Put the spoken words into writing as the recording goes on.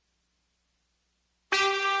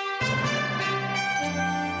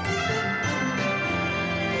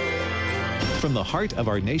From the heart of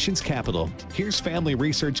our nation's capital, here's Family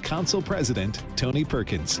Research Council President Tony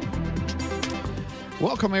Perkins.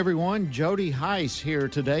 Welcome, everyone. Jody Heiss here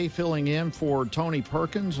today, filling in for Tony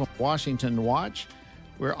Perkins on Washington Watch.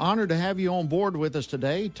 We're honored to have you on board with us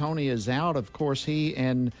today. Tony is out. Of course, he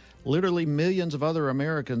and literally millions of other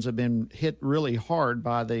Americans have been hit really hard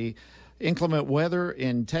by the inclement weather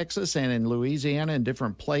in Texas and in Louisiana and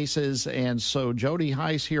different places. And so Jody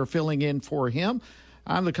Heiss here filling in for him.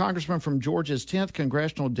 I'm the congressman from Georgia's 10th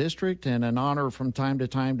Congressional District, and an honor from time to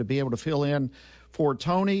time to be able to fill in for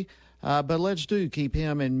Tony. But let's keep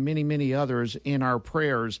him and many, many others in our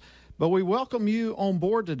prayers. But we welcome you on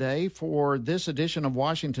board today for this edition of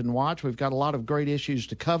Washington Watch. We've got a lot of great issues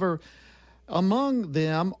to cover. Among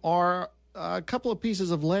them are a couple of pieces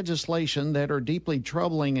of legislation that are deeply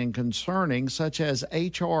troubling and concerning, such as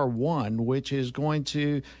H.R. 1, which is going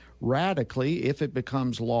to radically, if it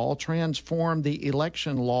becomes law, transform the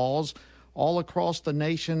election laws all across the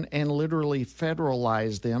nation and literally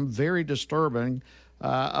federalize them. Very disturbing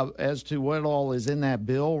as to what all is in that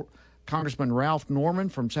bill. Congressman Ralph Norman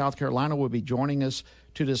from South Carolina will be joining us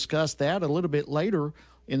to discuss that. A little bit later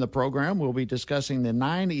in the program, we'll be discussing the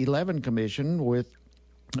 9/11 Commission with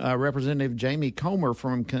Representative Jamie Comer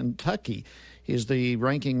from Kentucky. He's the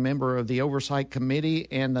ranking member of the Oversight Committee,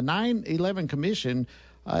 and the 9/11 Commission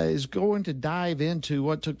is going to dive into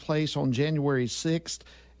what took place on January 6th,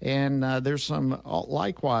 and there's some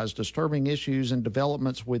likewise disturbing issues and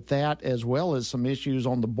developments with that, as well as some issues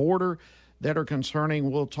on the border that are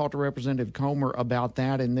concerning. We'll talk to Representative Comer about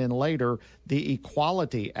that, and then later, the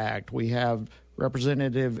Equality Act. We have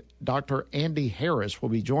Representative Dr. Andy Harris will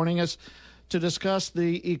be joining us to discuss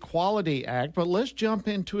the Equality Act. But let's jump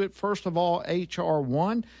into it. First of all, H.R.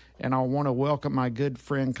 1. And I want to welcome my good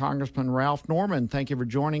friend, Congressman Ralph Norman. Thank you for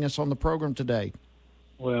joining us on the program today.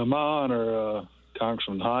 Well, my honor,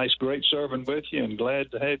 Congressman Heiss. Great serving with you, and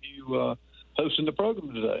glad to have you hosting the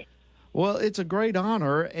program today. Well, it's a great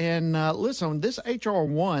honor. And listen, this H.R.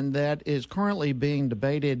 1 that is currently being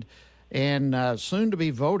debated and soon to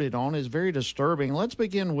be voted on is very disturbing. Let's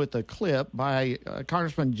begin with a clip by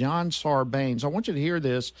Congressman John Sarbanes. I want you to hear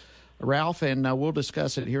this, Ralph, and we'll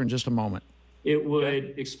discuss it here in just a moment. It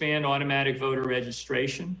would expand automatic voter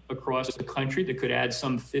registration across the country that could add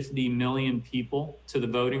some 50 million people to the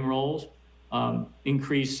voting rolls,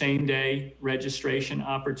 increase same-day registration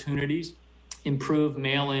opportunities, improve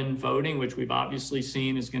mail-in voting, which we've obviously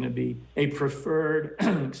seen is going to be a preferred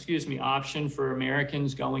option for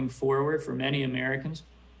Americans going forward, for many Americans,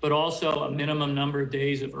 but also a minimum number of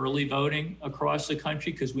days of early voting across the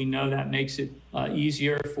country, because we know that makes it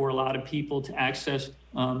easier for a lot of people to access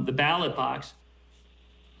the ballot box.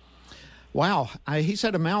 Wow, he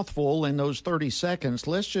said a mouthful in those 30 seconds.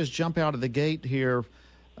 Let's just jump out of the gate here.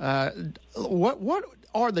 What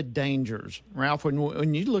are the dangers, Ralph,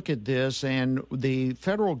 when you look at this and the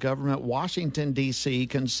federal government, Washington, D.C.,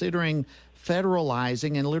 considering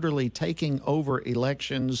federalizing and literally taking over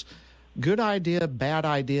elections? Good idea, bad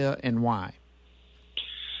idea, and why?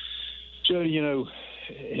 Jody,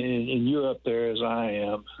 and you're up there as I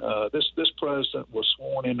am. This president was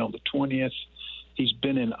sworn in on the 20th. He's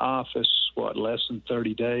been in office, less than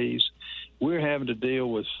 30 days. We're having to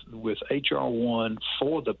deal with H.R. 1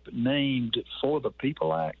 named for the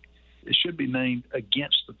People Act. It should be named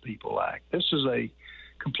Against the People Act. This is a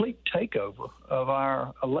complete takeover of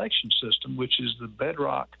our election system, which is the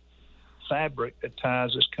bedrock fabric that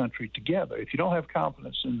ties this country together. If you don't have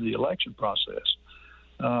confidence in the election process,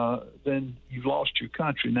 then you've lost your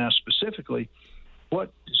country. Now, specifically,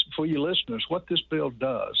 for your listeners, what this bill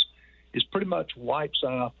does is pretty much wipes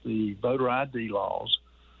out the voter ID laws.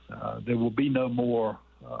 There will be no more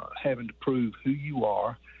having to prove who you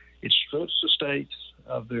are. It strips the states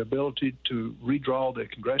of their ability to redraw their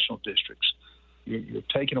congressional districts. You're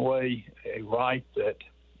taking away a right that,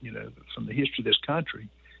 from the history of this country,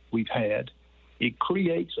 we've had. It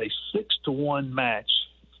creates a 6-to-1 match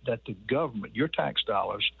that the government, your tax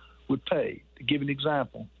dollars, would pay. To give an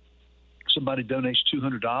example, somebody donates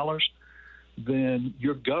 $200, then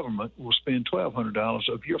your government will spend $1,200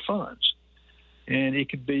 of your funds. And it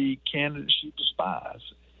could be candidates you despise.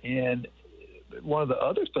 And one of the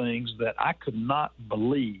other things that I could not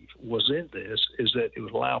believe was in this is that it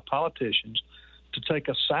would allow politicians to take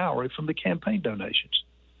a salary from the campaign donations.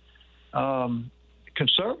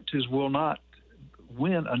 Conservatives will not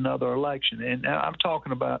win another election. And I'm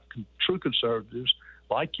talking about true conservatives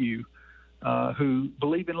like you who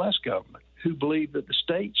believe in less government, who believe that the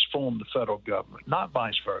states form the federal government, not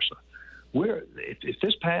vice versa. If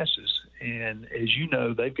this passes, and as you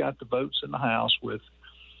know, they've got the votes in the House with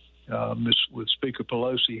Speaker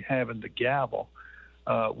Pelosi having the gavel,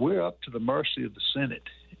 we're up to the mercy of the Senate,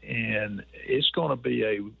 and it's going to be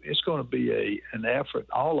an effort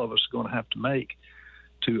all of us are going to have to make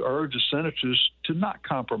to urge the senators to not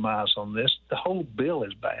compromise on this. The whole bill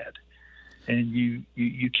is bad, and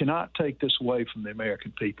you cannot take this away from the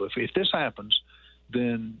American people. If this happens,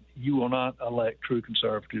 then you will not elect true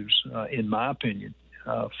conservatives, in my opinion,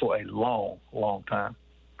 for a long, long time.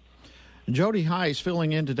 Jody Hice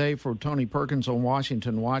filling in today for Tony Perkins on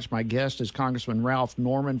Washington Watch. My guest is Congressman Ralph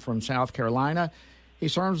Norman from South Carolina. He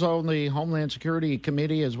serves on the Homeland Security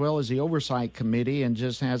Committee as well as the Oversight Committee and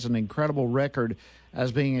just has an incredible record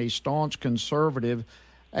as being a staunch conservative.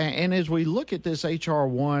 And as we look at this H.R.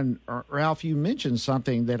 1, Ralph, you mentioned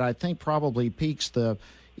something that I think probably piques the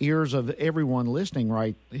ears of everyone listening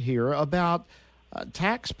right here about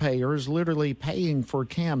taxpayers literally paying for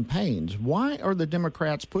campaigns. Why are the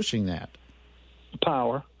Democrats pushing that?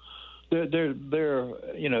 Power. They're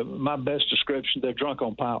my best description, they're drunk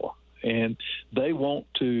on power. And they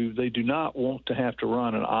do not want to have to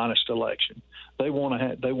run an honest election. They want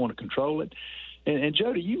to control it. And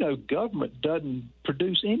Jody, government doesn't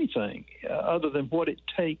produce anything other than what it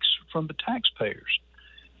takes from the taxpayers.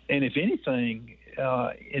 And if anything,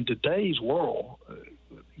 in today's world,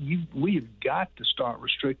 we've got to start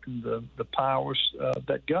restricting the powers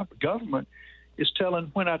that government is telling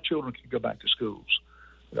when our children can go back to schools.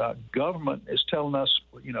 Government is telling us,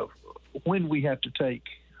 when we have to take,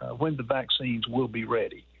 when the vaccines will be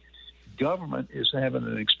ready. Government is having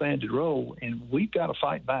an expanded role, and we've got to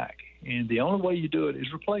fight back. And the only way you do it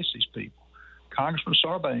is replace these people. Congressman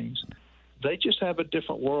Sarbanes, they just have a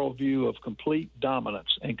different worldview of complete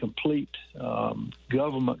dominance and complete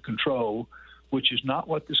government control, which is not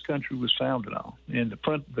what this country was founded on. And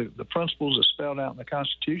the principles are spelled out in the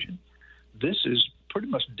Constitution. This is pretty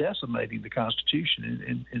much decimating the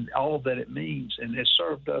Constitution and all that it means, and has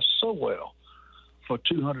served us so well for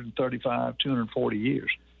 240 years.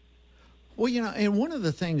 Well, and one of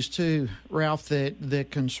the things, too, Ralph, that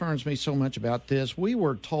concerns me so much about this, we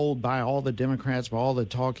were told by all the Democrats, by all the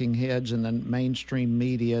talking heads in the mainstream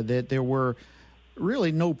media, that there were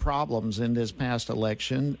really no problems in this past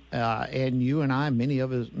election. And you and I, many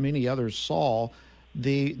others saw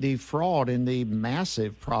the fraud and the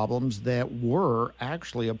massive problems that were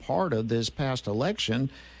actually a part of this past election.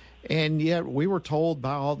 And yet we were told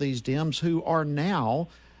by all these Dems who are now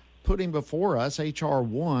putting before us H.R.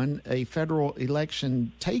 1, a federal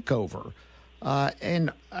election takeover.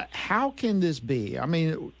 And how can this be? I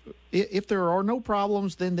mean, if there are no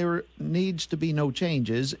problems, then there needs to be no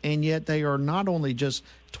changes. And yet they are not only just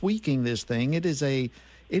tweaking this thing, it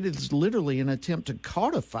is literally an attempt to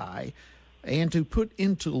codify and to put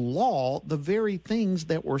into law the very things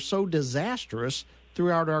that were so disastrous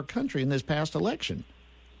throughout our country in this past election.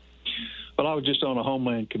 Well, I was just on a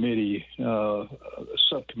Homeland Committee, a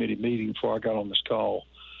subcommittee meeting before I got on this call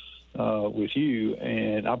with you,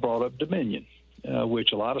 and I brought up Dominion,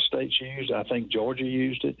 which a lot of states use. I think Georgia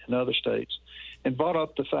used it and other states, and brought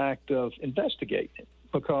up the fact of investigating it,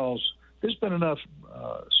 because there's been enough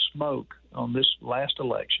smoke on this last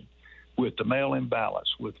election with the mail-in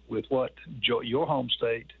ballots, with what your home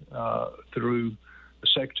state, through the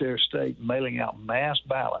Secretary of State, mailing out mass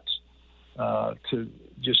ballots to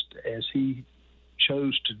just as he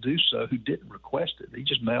chose to do so, who didn't request it. He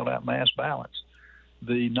just mailed out mass ballots.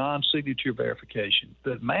 The non-signature verification,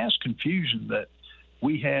 the mass confusion that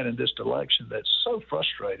we had in this election that's so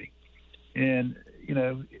frustrating. And,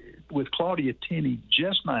 with Claudia Tenney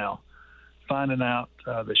just now finding out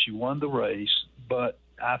that she won the race, but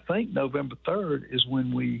I think November 3rd is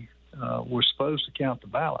when we're supposed to count the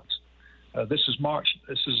ballots. This is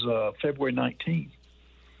February 19th.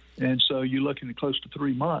 And so you're looking at close to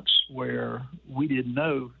 3 months where we didn't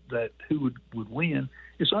know that who would win.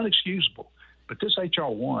 It's unexcusable. But this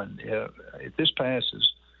H.R. 1, if this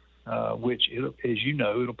passes, which, as you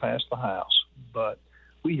know, it'll pass the House, but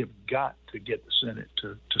we have got to get the Senate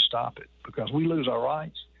to stop it, because we lose our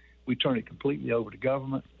rights. We turn it completely over to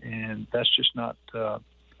government, and that's just not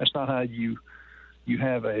how you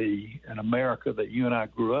have an America that you and I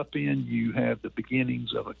grew up in. You have the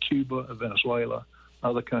beginnings of a Cuba, a Venezuela,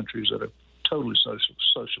 other countries that are totally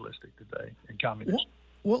socialistic today and communist.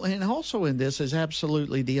 Well, and also in this is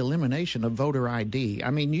absolutely the elimination of voter ID. I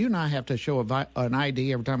mean, you and I have to show an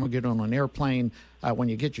ID every time we get on an airplane, when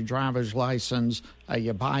you get your driver's license,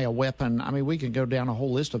 you buy a weapon. I mean, we can go down a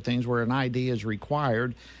whole list of things where an ID is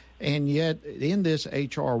required. And yet in this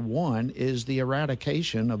H.R. 1 is the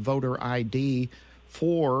eradication of voter ID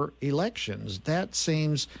for elections. That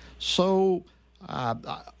seems so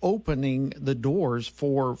opening the doors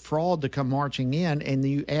for fraud to come marching in, and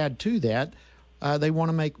you add to that They want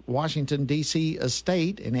to make Washington, D.C. a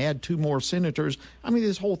state and add 2 more senators. I mean,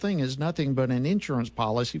 this whole thing is nothing but an insurance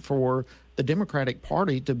policy for the Democratic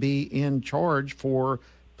Party to be in charge for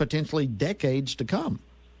potentially decades to come.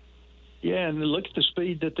 Yeah, and look at the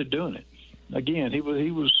speed that they're doing it. Again, he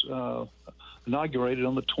was inaugurated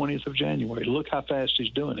on the 20th of January. Look how fast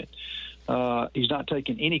he's doing it. He's not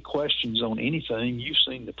taking any questions on anything. You've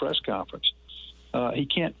seen the press conference. He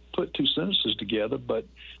can't put 2 sentences together, but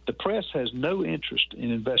the press has no interest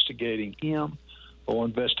in investigating him or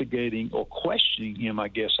investigating or questioning him, I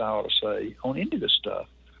guess I ought to say, on any of this stuff.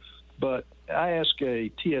 But I asked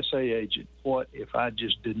a TSA agent, what if I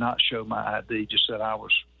just did not show my ID, just said I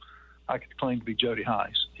could claim to be Jody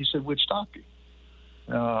Hice? He said, we'd stop you.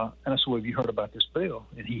 And I said, well, have you heard about this bill?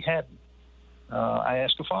 And he hadn't. I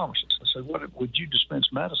asked a pharmacist. I said, what would you dispense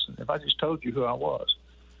medicine if I just told you who I was?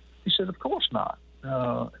 He said, of course not.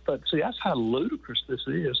 But see, that's how ludicrous this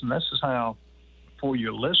is, and this is how, for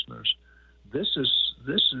your listeners, this is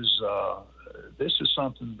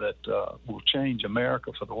something that will change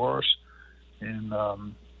America for the worse. And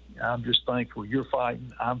I'm just thankful you're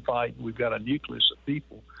fighting, I'm fighting. We've got a nucleus of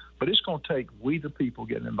people, but it's going to take we the people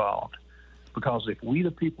getting involved, because if we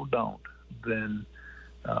the people don't, then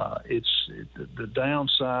the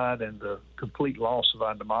downside and the complete loss of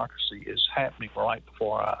our democracy is happening right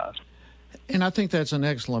before our eyes. And I think that's an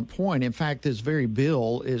excellent point. In fact, this very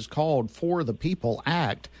bill is called For the People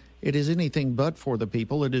Act. It is anything but for the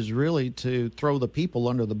people. It is really to throw the people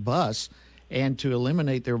under the bus and to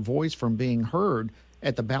eliminate their voice from being heard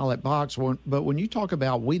at the ballot box. But when you talk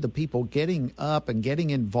about we the people getting up and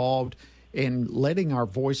getting involved and letting our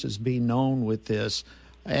voices be known with this,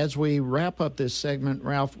 as we wrap up this segment,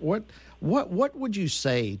 Ralph, what would you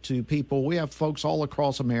say to people? We have folks all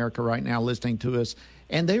across America right now listening to us,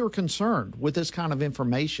 and they are concerned with this kind of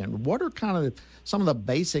information. What are kind of some of the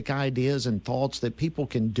basic ideas and thoughts that people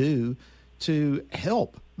can do to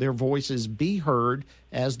help their voices be heard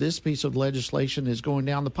as this piece of legislation is going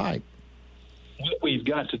down the pipe? What we've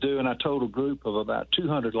got to do, and I told a group of about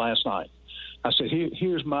 200 last night, I said,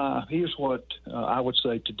 here's what I would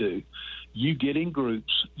say to do. You get in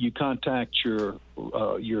groups, you contact your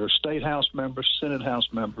state house members, Senate house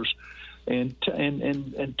members, and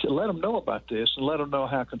to let them know about this and let them know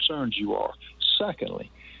how concerned you are. Secondly,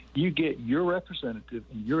 you get your representative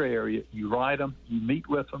in your area, you write them, you meet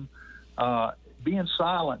with them. Being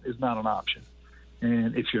silent is not an option.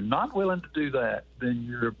 And if you're not willing to do that, then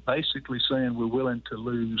you're basically saying we're willing to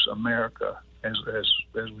lose America as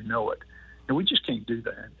we know it. And we just can't do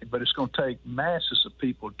that. But it's going to take masses of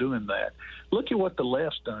people doing that. Look at what the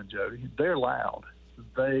left's done, Jody. They're loud.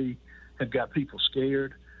 They have got people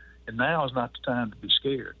scared. And now is not the time to be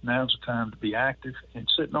scared. Now is the time to be active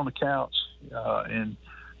and sitting on the couch and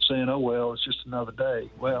saying, oh, well, it's just another day.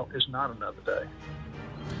 Well, it's not another day.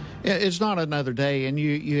 It's not another day. And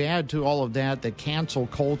you add to all of that the cancel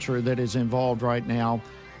culture that is involved right now.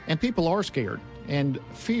 And people are scared. And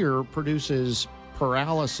fear produces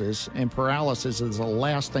paralysis, and paralysis is the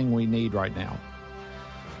last thing we need right now.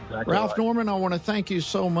 Exactly. Ralph right. Norman, I want to thank you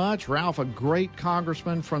so much. Ralph, a great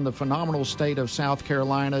congressman from the phenomenal state of South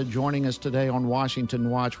Carolina, joining us today on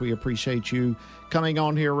Washington Watch. We appreciate you coming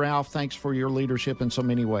on here, Ralph. Thanks for your leadership in so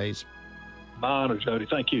many ways. My honor, Jody.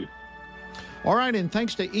 Thank you. All right, and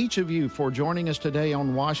thanks to each of you for joining us today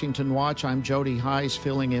on Washington Watch. I'm Jody Hice,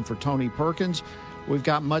 filling in for Tony Perkins. We've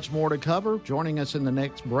got much more to cover. Joining us in the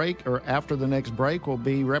next break, or after the next break, will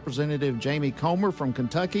be Representative Jamie Comer from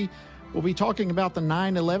Kentucky. We'll be talking about the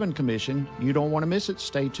 9/11 Commission. You don't want to miss it.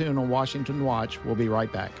 Stay tuned on Washington Watch. We'll be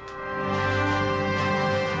right back.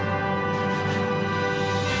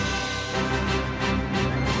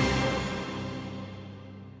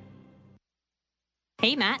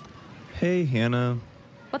 Hey, Matt. Hey, Hannah.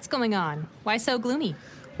 What's going on? Why so gloomy?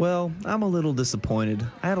 Well, I'm a little disappointed.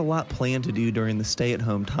 I had a lot planned to do during the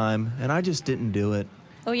stay-at-home time, and I just didn't do it.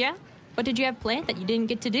 Oh, yeah? What did you have planned that you didn't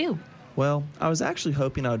get to do? Well, I was actually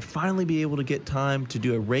hoping I would finally be able to get time to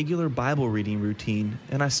do a regular Bible reading routine,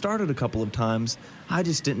 and I started a couple of times. I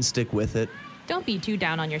just didn't stick with it. Don't be too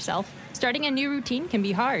down on yourself. Starting a new routine can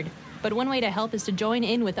be hard, but one way to help is to join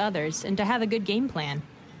in with others and to have a good game plan.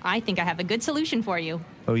 I think I have a good solution for you.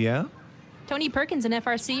 Oh, yeah? Tony Perkins and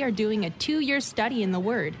FRC are doing a 2-year study in the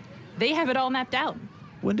Word. They have it all mapped out.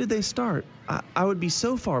 When did they start? I would be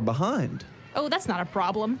so far behind. Oh, that's not a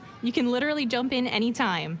problem. You can literally jump in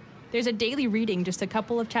anytime. There's a daily reading, just a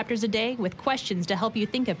couple of chapters a day, with questions to help you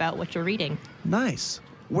think about what you're reading. Nice.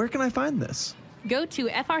 Where can I find this? Go to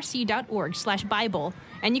frc.org/Bible,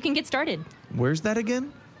 and you can get started. Where's that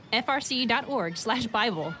again?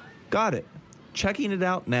 frc.org/Bible. Got it. Checking it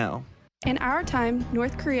out now. In our time,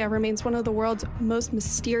 North Korea remains one of the world's most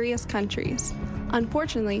mysterious countries.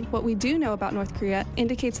 Unfortunately, what we do know about North Korea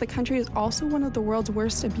indicates the country is also one of the world's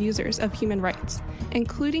worst abusers of human rights,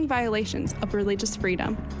 including violations of religious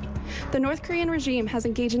freedom. The North Korean regime has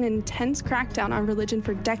engaged in an intense crackdown on religion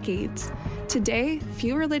for decades. Today,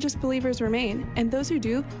 few religious believers remain, and those who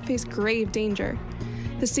do face grave danger.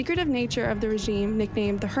 The secretive nature of the regime,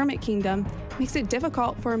 nicknamed the Hermit Kingdom, makes it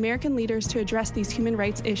difficult for American leaders to address these human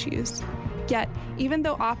rights issues. Yet, even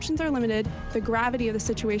though options are limited, the gravity of the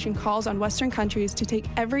situation calls on Western countries to take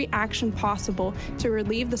every action possible to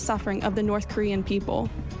relieve the suffering of the North Korean people,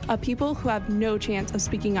 a people who have no chance of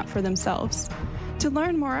speaking up for themselves. To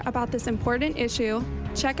learn more about this important issue,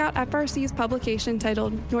 check out FRC's publication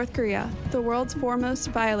titled North Korea, the World's Foremost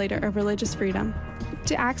Violator of Religious Freedom.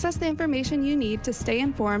 To access the information you need to stay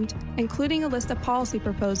informed, including a list of policy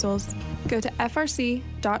proposals, go to frc.org/North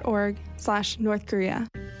Korea.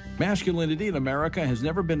 Masculinity in America has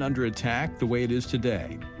never been under attack the way it is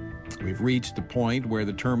today. We've reached the point where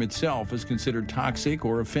the term itself is considered toxic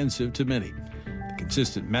or offensive to many. The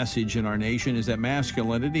consistent message in our nation is that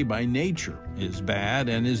masculinity by nature is bad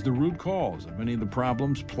and is the root cause of many of the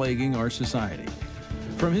problems plaguing our society.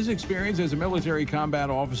 From his experience as a military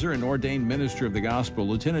combat officer and ordained minister of the gospel,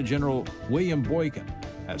 Lieutenant General William Boykin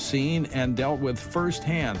has seen and dealt with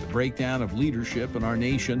firsthand the breakdown of leadership in our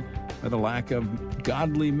nation by the lack of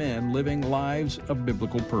godly men living lives of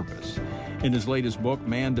biblical purpose. In his latest book,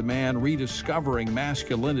 Man to Man, Rediscovering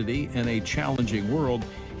Masculinity in a Challenging World,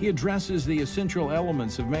 he addresses the essential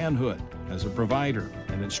elements of manhood as a provider,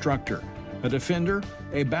 an instructor, a defender,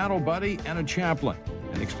 a battle buddy, and a chaplain,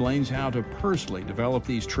 and explains how to personally develop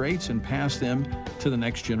these traits and pass them to the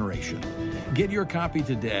next generation. Get your copy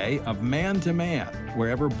today of Man to Man,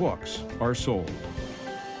 wherever books are sold.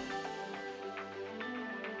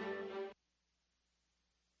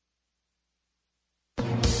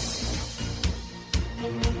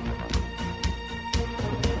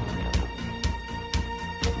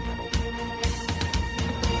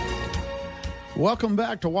 Welcome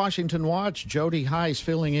back to Washington Watch. Jody Heiss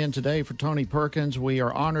filling in today for Tony Perkins. We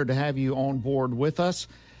are honored to have you on board with us.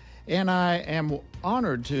 And I am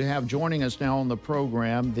honored to have joining us now on the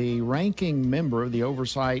program the ranking member of the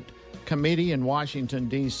Oversight Committee in Washington,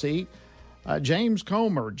 D.C., James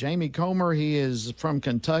Comer. Jamie Comer, he is from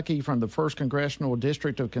Kentucky, from the 1st Congressional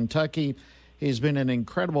District of Kentucky. He's been an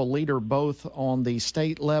incredible leader both on the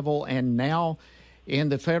state level and now in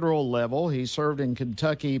the federal level. He served in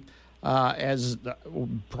Kentucky as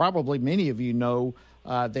probably many of you know,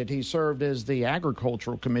 that he served as the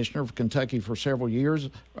agricultural commissioner of Kentucky for several years,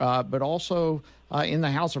 but also in the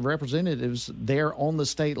House of Representatives there on the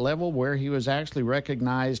state level, where he was actually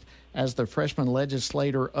recognized as the freshman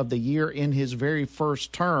legislator of the year in his very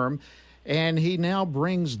first term. And he now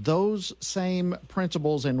brings those same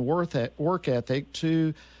principles and work ethic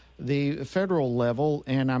to the federal level.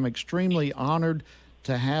 And I'm extremely honored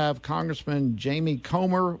to have Congressman Jamie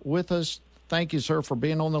Comer with us. Thank you, sir, for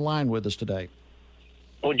being on the line with us today.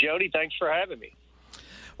 Well, Jody, thanks for having me.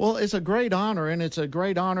 Well, it's a great honor, and it's a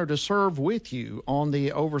great honor to serve with you on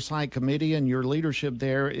the Oversight Committee, and your leadership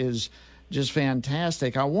there is just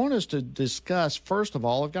fantastic. I want us to discuss, first of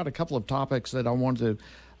all, I've got a couple of topics that I want to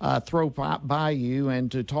throw by you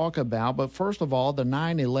and to talk about. But first of all, the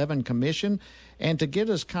 9/11 Commission. And to get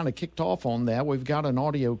us kind of kicked off on that, we've got an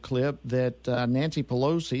audio clip that Nancy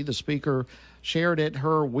Pelosi, the Speaker, shared at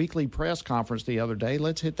her weekly press conference the other day.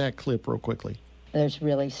 Let's hit that clip real quickly. There's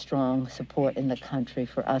really strong support in the country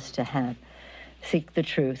for us to seek the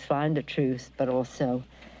truth, find the truth, but also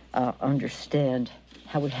understand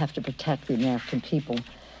how we have to protect the American people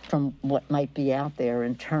from what might be out there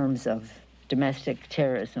in terms of domestic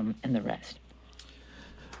terrorism and the rest.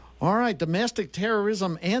 All right, domestic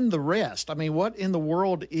terrorism and the rest. I mean, what in the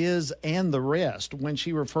world is and the rest when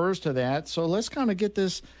she refers to that? So let's kind of get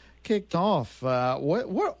this kicked off.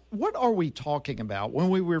 What are we talking about when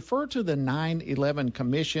we refer to the 9/11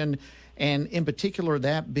 Commission, and in particular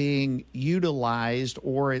that being utilized,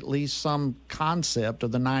 or at least some concept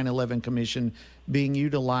of the 9/11 Commission being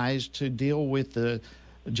utilized to deal with the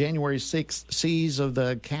January 6th siege of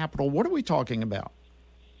the Capitol? What are we talking about?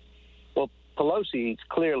 Well, Pelosi is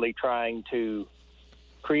clearly trying to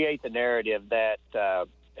create the narrative that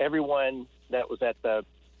everyone that was at the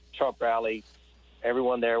Trump rally,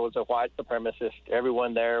 everyone there was a white supremacist.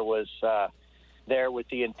 Everyone there was there with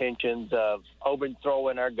the intentions of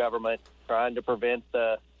overthrowing our government, trying to prevent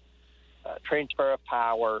the transfer of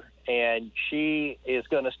power. And she is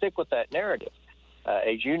going to stick with that narrative.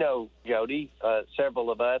 As you know, Jody,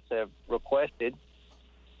 several of us have requested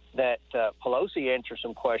that Pelosi answer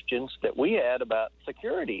some questions that we had about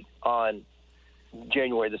security on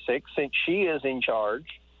January the 6th, since she is in charge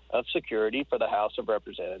of security for the House of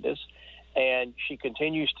Representatives, and she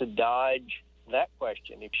continues to dodge that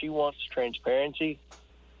question. If she wants transparency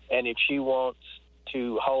and if she wants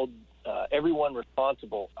to hold everyone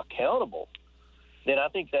responsible accountable, then I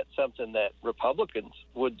think that's something that Republicans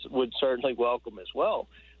would certainly welcome as well.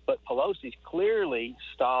 But Pelosi's clearly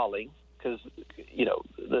stalling because, you know,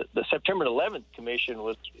 the September 11th Commission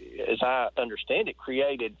was, as I understand it,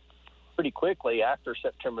 created pretty quickly after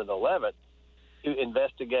September the 11th to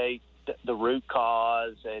investigate the root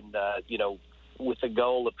cause and, you know, with the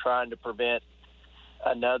goal of trying to prevent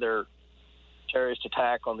another terrorist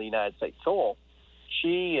attack on the United States soil.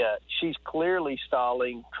 She's clearly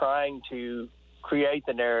stalling, trying to create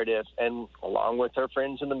the narrative, and along with her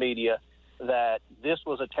friends in the media, that this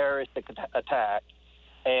was a terrorist attack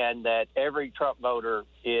and that every Trump voter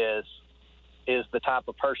is the type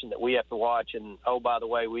of person that we have to watch. And, oh, by the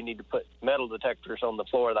way, we need to put metal detectors on the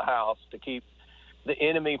floor of the House to keep the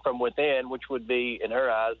enemy from within, which would be, in her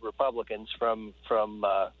eyes, Republicans from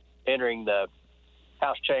entering the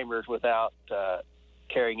House chambers without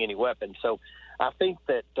carrying any weapons. So I think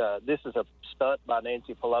that this is a stunt by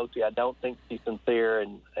Nancy Pelosi. I don't think she's sincere,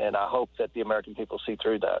 and I hope that the American people see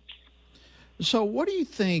through that. So what do you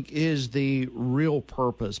think is the real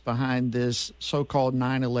purpose behind this so-called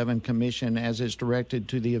 9/11 Commission as it's directed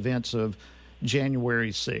to the events of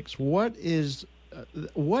January 6th? What is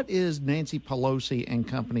Nancy Pelosi and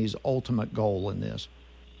company's ultimate goal in this?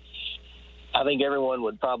 I think everyone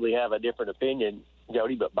would probably have a different opinion,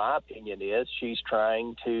 Jody, but my opinion is she's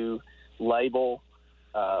trying to label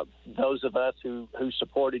those of us who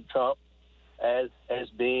supported Trump as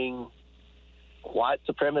being white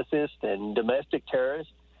supremacists and domestic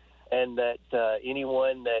terrorists, and that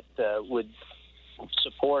anyone that would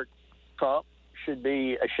support Trump should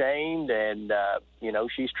be ashamed. And you know,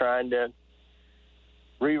 she's trying to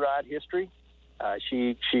rewrite history.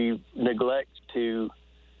 She neglects to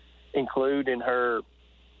include in her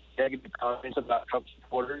negative comments about Trump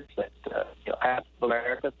supporters that you know, half of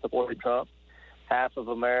America supported Trump, half of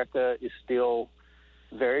America is still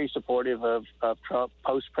very supportive of Trump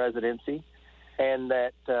post-presidency, and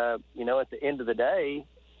that you know, at the end of the day,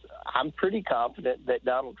 I'm pretty confident that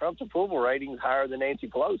Donald Trump's approval rating is higher than Nancy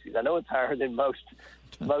Pelosi's. I know it's higher than most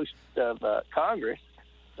of Congress.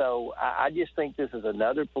 So I just think this is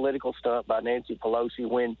another political stunt by Nancy Pelosi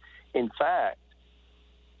when, in fact,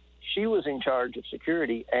 she was in charge of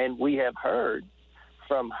security, and we have heard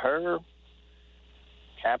from her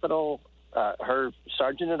her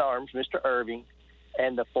Sergeant-at-Arms, Mr. Irving,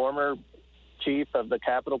 and the former chief of the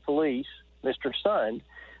Capitol Police, Mr. Sund,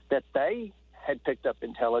 that they had picked up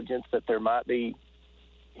intelligence that there might be,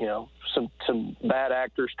 you know, some bad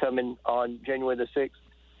actors coming on January the 6th.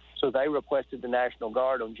 So they requested the National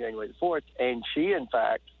Guard on January the 4th, and she, in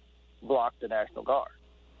fact, blocked the National Guard,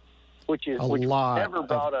 which was never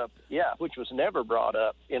brought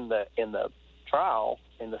up in the trial,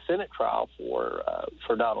 in the Senate trial for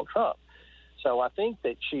Donald Trump. So I think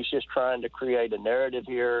that she's just trying to create a narrative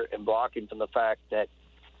here and blocking from the fact that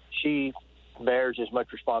she bears as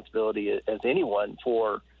much responsibility as anyone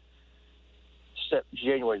for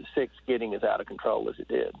January the 6th getting as out of control as it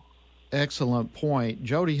did. Excellent point.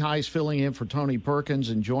 Jody Hice filling in for Tony Perkins,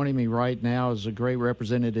 and joining me right now is a great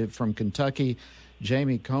representative from Kentucky,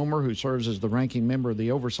 Jamie Comer, who serves as the ranking member of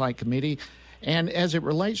the Oversight Committee. And as it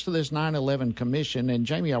relates to this 9/11 Commission, and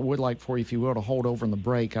Jamie, I would like for you, if you will, to hold over in the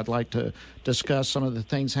break. I'd like to discuss some of the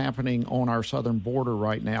things happening on our southern border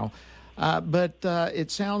right now. But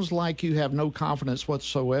it sounds like you have no confidence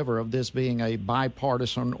whatsoever of this being a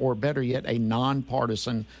bipartisan, or better yet, a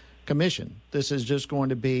nonpartisan commission. This is just going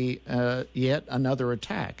to be yet another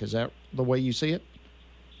attack. Is that the way you see it?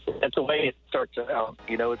 That's the way it starts out.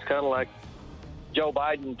 You know, it's kind of like Joe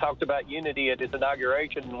Biden talked about unity at his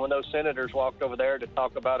inauguration, and when those senators walked over there to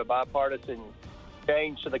talk about a bipartisan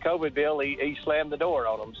change to the COVID bill, he slammed the door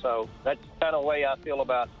on them. So that's kind of the way I feel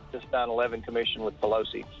about this 9/11 Commission with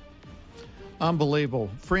Pelosi. Unbelievable.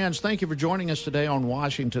 Friends, thank you for joining us today on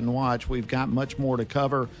Washington Watch. We've got much more to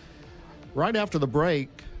cover. Right after the break,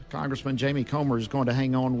 Congressman Jamie Comer is going to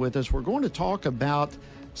hang on with us. We're going to talk about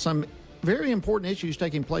some very important issues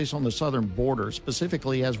taking place on the southern border,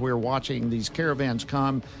 specifically as we're watching these caravans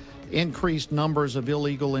come, increased numbers of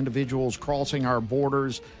illegal individuals crossing our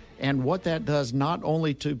borders, and what that does not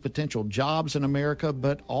only to potential jobs in America,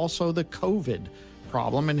 but also the COVID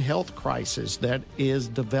problem and health crisis that is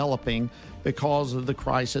developing because of the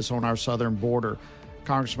crisis on our southern border.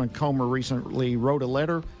 Congressman Comer recently wrote a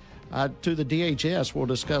letter to the DHS. We'll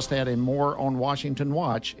discuss that and more on Washington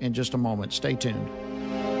Watch in just a moment. Stay tuned.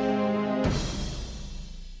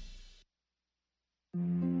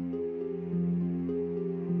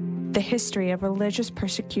 The history of religious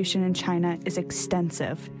persecution in China is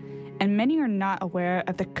extensive, and many are not aware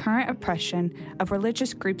of the current oppression of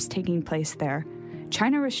religious groups taking place there.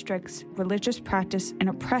 China restricts religious practice and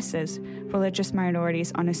oppresses religious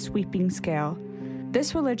minorities on a sweeping scale.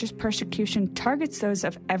 This religious persecution targets those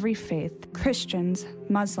of every faith. Christians,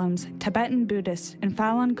 Muslims, Tibetan Buddhists, and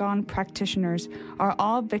Falun Gong practitioners are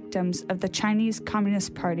all victims of the Chinese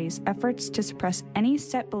Communist Party's efforts to suppress any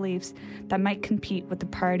set beliefs that might compete with the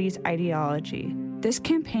party's ideology. This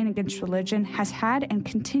campaign against religion has had and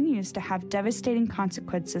continues to have devastating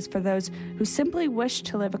consequences for those who simply wish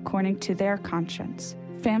to live according to their conscience.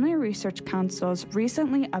 Family Research Council's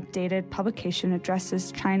recently updated publication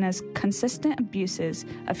addresses China's consistent abuses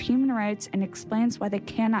of human rights and explains why they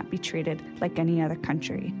cannot be treated like any other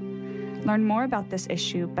country. Learn more about this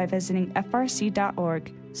issue by visiting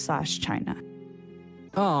frc.org/China.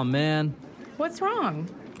 Oh, man. What's wrong?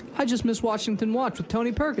 I just missed Washington Watch with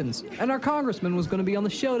Tony Perkins, and our congressman was going to be on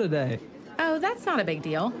the show today. Oh, that's not a big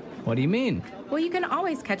deal. What do you mean? Well, you can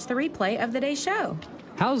always catch the replay of the day's show.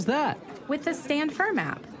 How's that? With the Stand Firm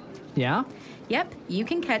app. Yeah? Yep, you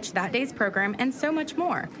can catch that day's program and so much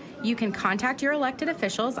more. You can contact your elected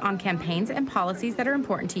officials on campaigns and policies that are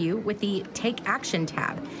important to you with the Take Action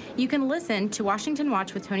tab. You can listen to Washington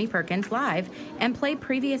Watch with Tony Perkins live and play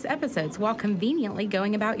previous episodes while conveniently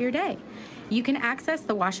going about your day. You can access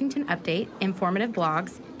the Washington Update, informative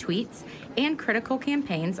blogs, tweets, and critical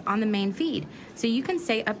campaigns on the main feed, so you can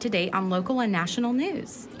stay up to date on local and national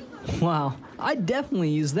news. Wow, I definitely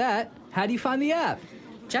use that. How do you find the app?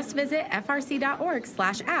 Just visit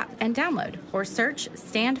frc.org/app and download, or search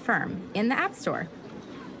Stand Firm in the App Store.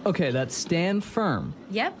 Okay, that's Stand Firm.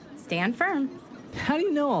 Yep, Stand Firm. How do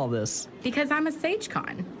you know all this? Because I'm a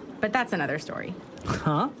SageCon, but that's another story.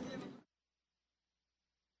 Huh?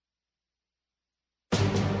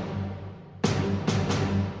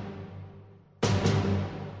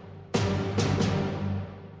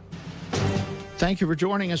 Thank you for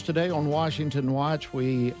joining us today on Washington Watch.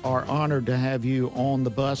 We are honored to have you on the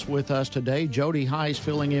bus with us today. Jody Heiss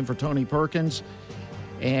filling in for Tony Perkins.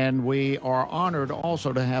 And we are honored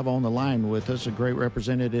also to have on the line with us a great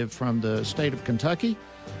representative from the state of Kentucky,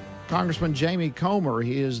 Congressman Jamie Comer.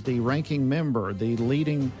 He is the ranking member, the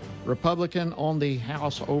leading Republican on the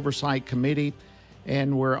House Oversight Committee.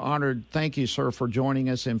 And we're honored. Thank you, sir, for joining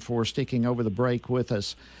us and for sticking over the break with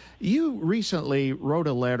us. You recently wrote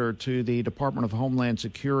a letter to the Department of Homeland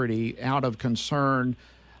Security out of concern,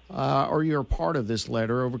 or you're a part of this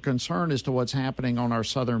letter, over concern as to what's happening on our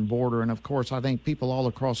southern border. And, of course, I think people all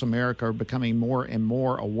across America are becoming more and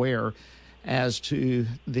more aware as to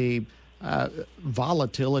the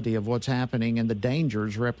volatility of what's happening and the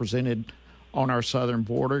dangers represented on our southern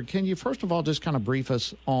border. Can you, first of all, just kind of brief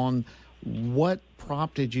us on what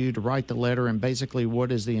prompted you to write the letter and basically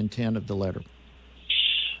what is the intent of the letter?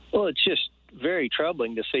 Well, it's just very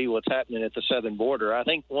troubling to see what's happening at the southern border. I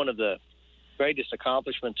think one of the greatest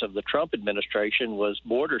accomplishments of the Trump administration was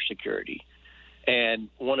border security. And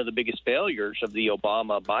one of the biggest failures of the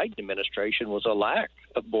Obama-Biden administration was a lack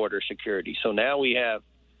of border security. So now we have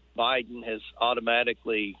Biden has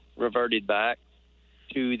automatically reverted back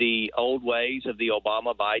to the old ways of the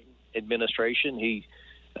Obama-Biden administration. He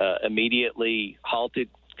immediately halted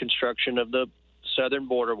construction of the southern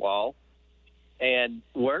border wall. And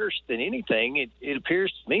worse than anything, it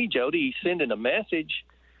appears to me, Jody, he's sending a message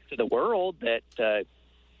to the world that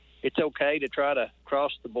it's okay to try to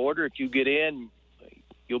cross the border. If you get in,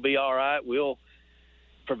 you'll be all right. We'll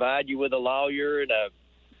provide you with a lawyer and a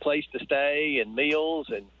place to stay and meals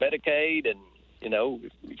and Medicaid. And, you know,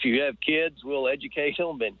 if you have kids, we'll educate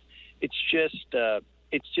them. And it's just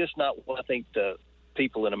not what I think the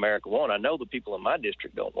people in America want. I know the people in my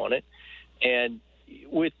district don't want it. And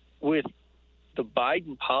with the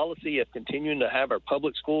Biden policy of continuing to have our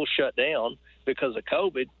public schools shut down because of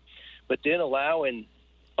COVID, but then allowing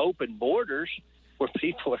open borders where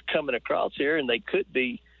people are coming across here and they could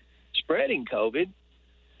be spreading COVID,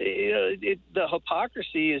 the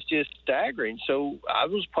hypocrisy is just staggering. So I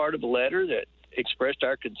was part of a letter that expressed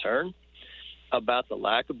our concern about the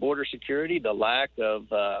lack of border security, the lack of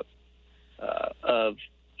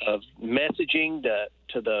messaging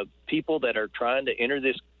to the people that are trying to enter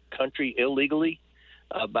this country illegally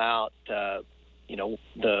about the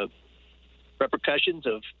repercussions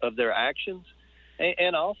of their actions,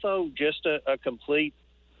 and also just a complete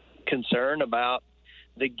concern about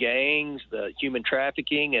the gangs, the human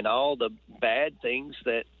trafficking, and all the bad things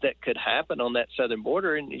that could happen on that southern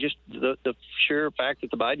border, and just the sheer fact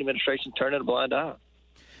that the Biden administration turned a blind eye.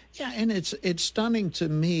 Yeah, and it's stunning to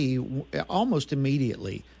me almost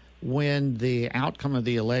immediately when the outcome of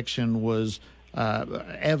the election was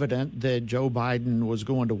evident that Joe Biden was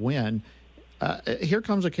going to win. Here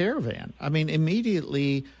comes a caravan. I mean,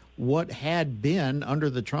 immediately what had been under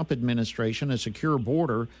the Trump administration a secure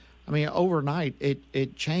border, I mean, overnight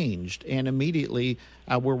it changed, and immediately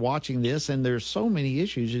we're watching this, and there's so many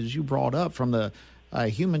issues, as you brought up, from the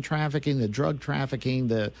human trafficking, the drug trafficking,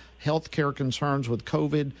 the health care concerns with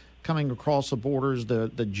COVID coming across the borders,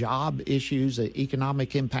 the job issues, the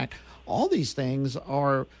economic impact. All these things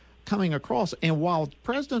are coming across. And while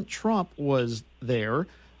President Trump was there,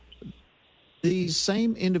 these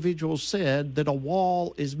same individuals said that a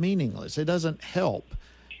wall is meaningless. It doesn't help.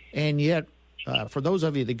 And yet, for those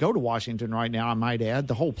of you that go to Washington right now, I might add,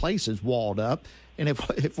 the whole place is walled up. And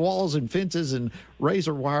if walls and fences and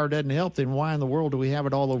razor wire doesn't help, then why in the world do we have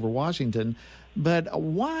it all over Washington? But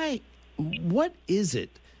what is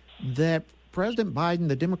it that President Biden,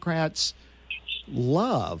 the Democrats,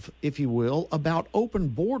 love, if you will, about open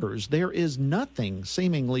borders? There is nothing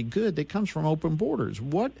seemingly good that comes from open borders.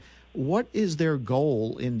 What is their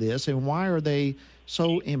goal in this, and why are they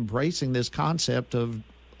so embracing this concept of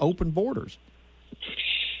open borders?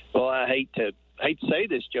 Well, I hate to say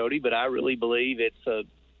this, Jody, but I really believe it's a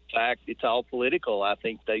fact. It's all political. I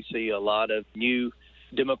think they see a lot of new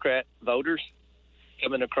Democrat voters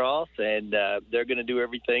coming across, and they're going to do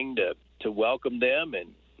everything to welcome them and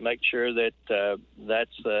make sure that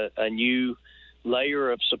that's a new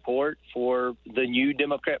layer of support for the new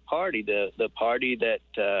Democrat Party, the party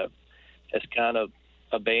that has kind of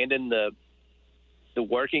abandoned the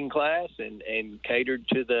working class and catered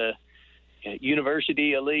to the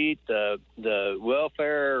university elite, the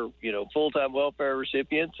welfare, full-time welfare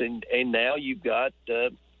recipients, and now you've got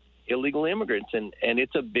illegal immigrants, and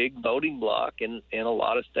it's a big voting bloc in a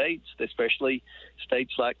lot of states, especially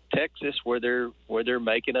states like Texas, where they're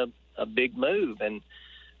making a big move, and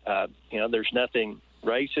there's nothing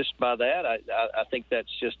racist by that. I think that's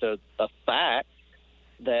just a fact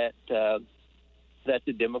that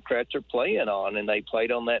the Democrats are playing on, and they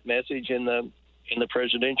played on that message in the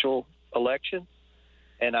presidential election,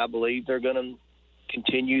 and I believe they're going to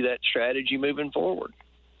continue that strategy moving forward.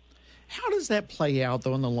 How does that play out,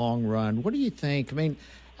 though, in the long run? What do you think? I mean,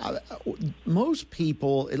 most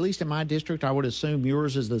people, at least in my district, I would assume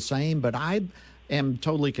yours is the same, but I am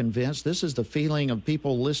totally convinced this is the feeling of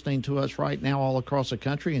people listening to us right now all across the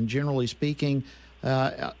country, and generally speaking,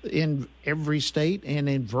 in every state and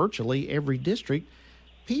in virtually every district.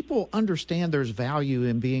 People understand there's value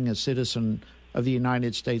in being a citizen of the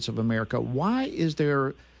United States of America. Why is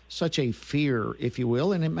there such a fear, if you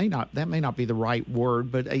will, and that may not be the right word,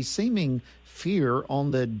 but a seeming fear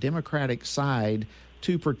on the Democratic side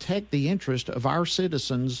to protect the interest of our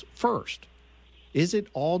citizens first? Is it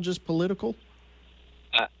all just political?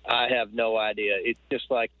 I have no idea. It's just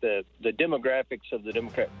like the demographics of the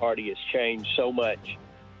Democrat Party has changed so much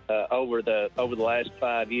over the last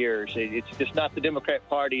 5 years. It's just not the Democrat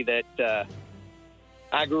Party that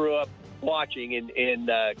I grew up watching in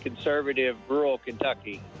conservative rural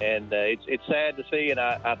Kentucky, and it's sad to see, and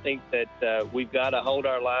I think that we've got to hold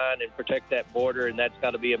our line and protect that border, and that's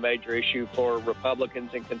got to be a major issue for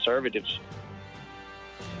Republicans and conservatives.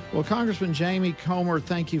 Well, Congressman Jamie Comer,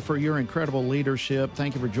 thank you for your incredible leadership.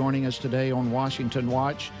 Thank you for joining us today on Washington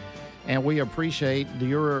Watch, and we appreciate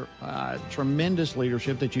your tremendous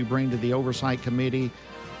leadership that you bring to the Oversight Committee,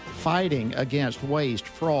 fighting against waste,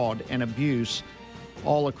 fraud, and abuse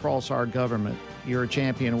all across our government. You're a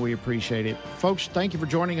champion, and we appreciate it. Folks, thank you for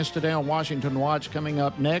joining us today on Washington Watch. Coming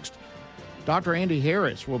up next, Dr. Andy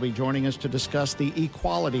Harris will be joining us to discuss the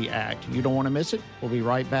Equality Act. You don't want to miss it. We'll be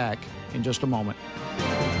right back in just a moment.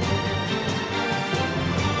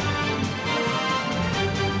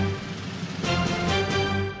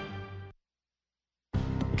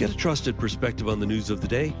 Get a trusted perspective on the news of the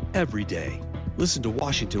day every day. Listen to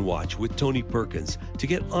Washington Watch with Tony Perkins to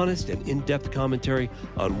get honest and in-depth commentary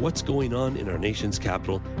on what's going on in our nation's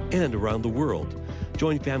capital and around the world.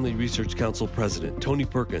 Join Family Research Council President Tony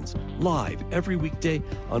Perkins live every weekday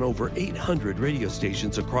on over 800 radio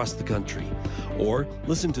stations across the country. Or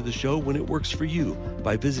listen to the show when it works for you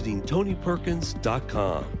by visiting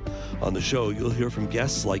TonyPerkins.com. On the show, you'll hear from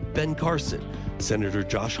guests like Ben Carson, Senator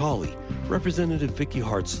Josh Hawley, Representative Vicky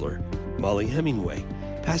Hartzler, Molly Hemingway,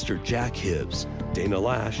 Pastor Jack Hibbs, Dana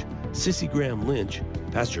Lash, Sissy Graham Lynch,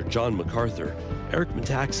 Pastor John MacArthur, Eric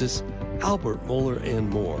Metaxas, Albert Mohler, and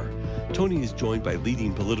more. Tony is joined by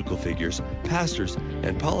leading political figures, pastors,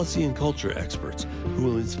 and policy and culture experts who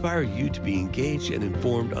will inspire you to be engaged and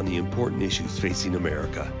informed on the important issues facing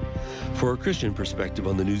America. For a Christian perspective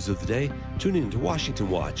on the news of the day, tune in to Washington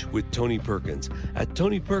Watch with Tony Perkins at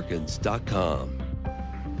TonyPerkins.com.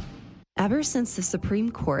 Ever since the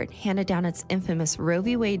Supreme Court handed down its infamous Roe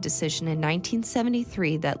v. Wade decision in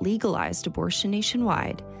 1973 that legalized abortion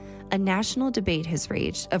nationwide, a national debate has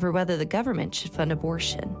raged over whether the government should fund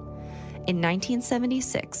abortion. In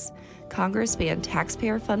 1976, Congress banned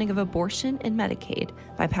taxpayer funding of abortion and Medicaid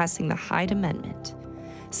by passing the Hyde Amendment.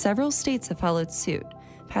 Several states have followed suit,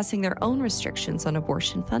 passing their own restrictions on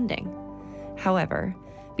abortion funding. However,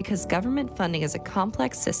 because government funding is a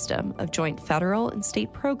complex system of joint federal and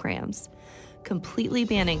state programs, completely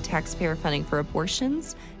banning taxpayer funding for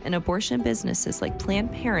abortions and abortion businesses like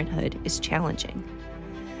Planned Parenthood is challenging.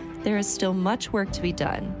 There is still much work to be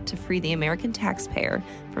done to free the American taxpayer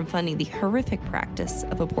from funding the horrific practice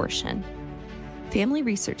of abortion. Family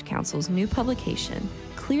Research Council's new publication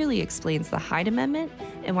clearly explains the Hyde Amendment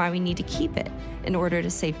and why we need to keep it in order to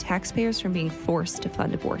save taxpayers from being forced to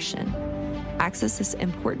fund abortion. Access this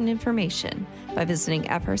important information by visiting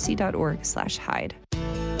frc.org/Hyde.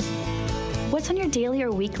 What's on your daily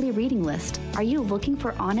or weekly reading list? Are you looking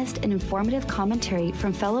for honest and informative commentary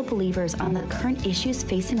from fellow believers on the current issues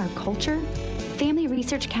facing our culture? Family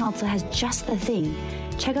Research Council has just the thing.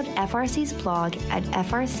 Check out FRC's blog at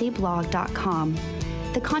frcblog.com.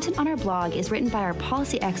 The content on our blog is written by our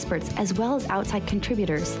policy experts as well as outside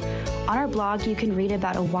contributors. On our blog, you can read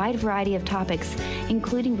about a wide variety of topics,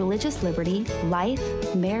 including religious liberty, life,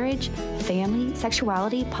 marriage, family,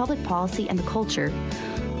 sexuality, public policy, and the culture.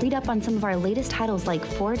 Read up on some of our latest titles like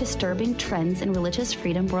 4 Disturbing Trends in Religious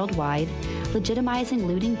Freedom Worldwide, Legitimizing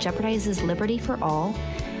Looting Jeopardizes Liberty for All,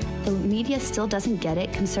 The Media Still Doesn't Get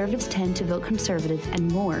It, Conservatives Tend to Vote Conservative,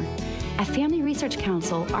 and more. At Family Research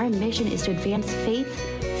Council, our mission is to advance faith,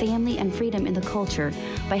 family, and freedom in the culture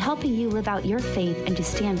by helping you live out your faith and to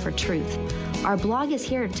stand for truth. Our blog is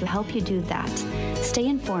here to help you do that. Stay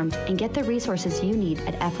informed and get the resources you need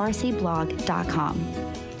at frcblog.com.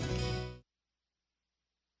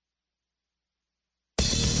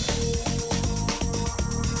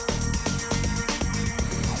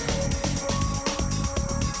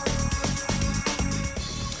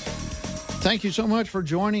 Thank you so much for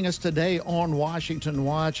joining us today on Washington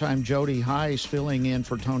Watch. I'm Jody Heiss, filling in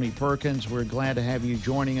for Tony Perkins. We're glad to have you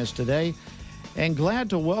joining us today, and glad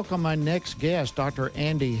to welcome my next guest, Dr.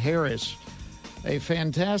 Andy Harris, a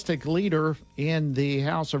fantastic leader in the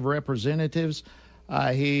House of Representatives.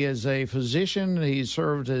 He is a physician. He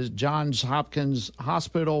served at Johns Hopkins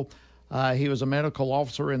Hospital. He was a medical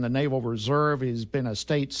officer in the Naval Reserve. He's been a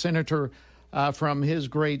state senator from his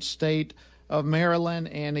great state of Maryland,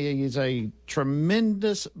 and he's a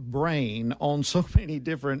tremendous brain on so many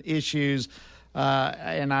different issues.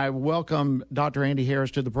 And I welcome Dr. Andy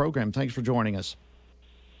Harris to the program. Thanks for joining us.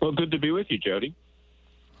 Well, good to be with you, Jody.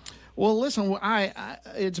 Well, listen,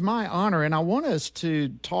 it's my honor, and I want us to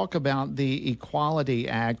talk about the Equality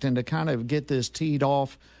Act and to kind of get this teed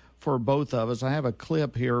off for both of us. I have a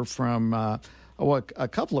clip here from, a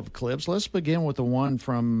couple of clips. Let's begin with the one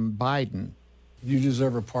from Biden. You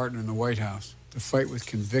deserve a partner in the White House to fight with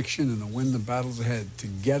conviction and to win the battles ahead.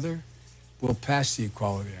 Together, we'll pass the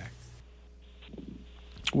Equality Act.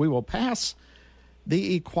 We will pass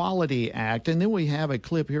the Equality Act. And then we have a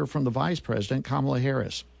clip here from the Vice President, Kamala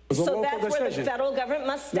Harris. So that's where the federal government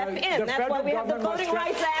must step in. That's why we have the Voting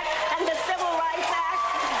Rights Act and the Civil Rights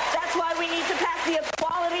Act. That's why we need to pass the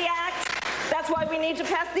Equality Act. That's why we need to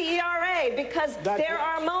pass the ERA, because there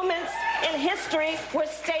are moments in history where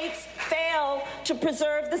states fail to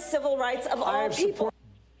preserve the civil rights of all people.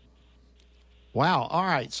 Wow. All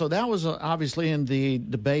right. So that was obviously in the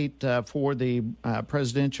debate for the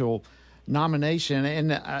presidential nomination.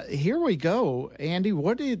 And here we go. Andy,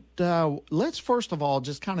 let's first of all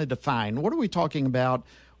just kind of define, what are we talking about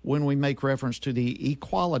when we make reference to the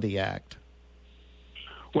Equality Act?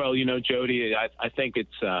 Well, Jody, I think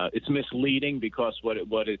it's misleading, because what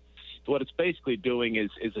it's basically doing is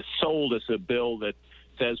sold as a bill that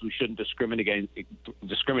says we shouldn't discriminate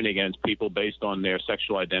against people based on their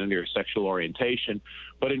sexual identity or sexual orientation.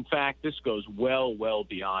 But in fact, this goes well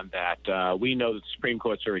beyond that. We know that the Supreme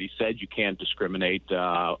Court's already said you can't discriminate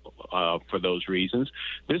for those reasons.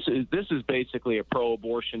 This is basically a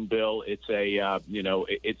pro-abortion bill. It's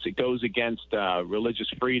it goes against religious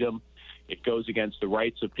freedom. It goes against the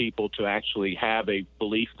rights of people to actually have a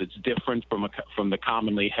belief that's different from the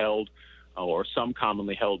commonly held or some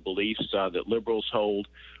commonly held beliefs that liberals hold.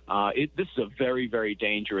 This is a very, very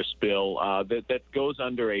dangerous bill that goes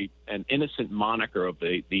under an innocent moniker of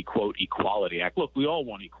the quote, Equality Act. Look, we all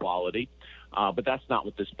want equality, but that's not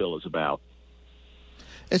what this bill is about.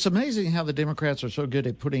 It's amazing how the Democrats are so good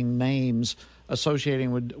at putting names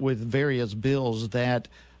associating with various bills that,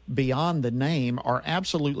 beyond the name, are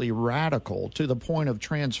absolutely radical to the point of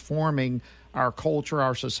transforming our culture,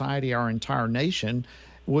 our society, our entire nation.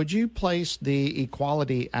 Would you place the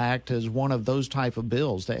Equality Act as one of those type of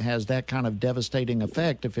bills that has that kind of devastating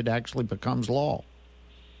effect if it actually becomes law?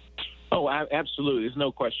 Oh, absolutely. There's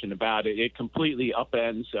no question about it. It completely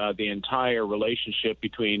upends the entire relationship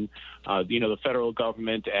between, the federal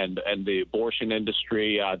government and the abortion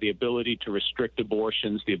industry, the ability to restrict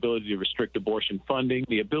abortions, the ability to restrict abortion funding,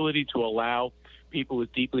 the ability to allow people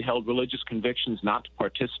with deeply held religious convictions not to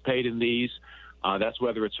participate in these. That's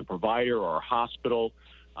whether it's a provider or a hospital.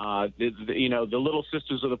 The Little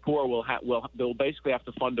Sisters of the Poor they'll basically have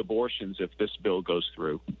to fund abortions if this bill goes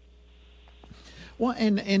through. Well,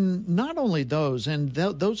 and not only those, and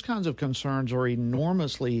those kinds of concerns are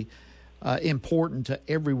enormously important to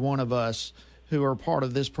every one of us who are part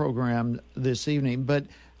of this program this evening. But,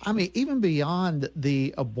 I mean, even beyond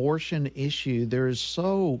the abortion issue, there's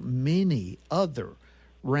so many other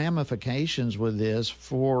ramifications with this.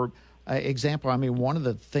 For example, I mean, one of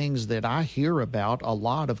the things that I hear about a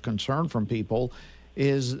lot of concern from people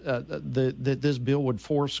is that this bill would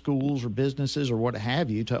force schools or businesses or what have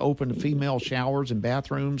you to open female showers and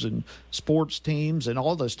bathrooms and sports teams and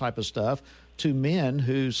all this type of stuff to men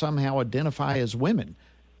who somehow identify as women,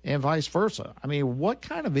 and vice versa. I mean, what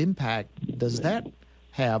kind of impact does that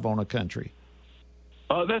have on a country?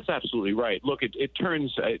 Oh, that's absolutely right. Look, it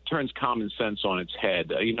turns common sense on its head.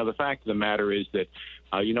 The fact of the matter is that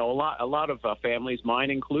a lot of families,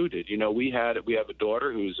 mine included, we have a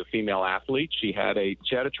daughter who's a female athlete. She had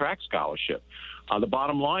a track scholarship. The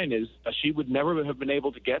bottom line is she would never have been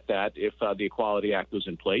able to get that if the Equality Act was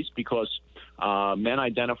in place, because men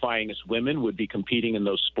identifying as women would be competing in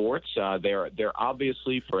those sports. They're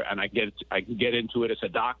obviously and I can get into it as a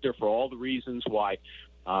doctor for all the reasons why.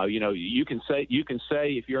 You can say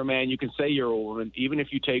if you're a man, you can say you're a woman. Even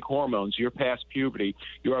if you take hormones, you're past puberty,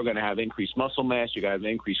 you are going to have increased muscle mass. You're going to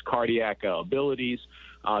have increased cardiac abilities.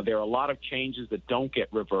 There are a lot of changes that don't get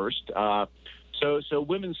reversed. So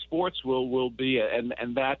women's sports will be,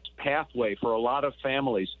 and that pathway for a lot of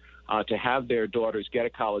families to have their daughters get a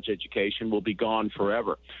college education will be gone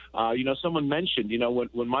forever. Someone mentioned,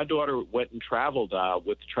 when my daughter went and traveled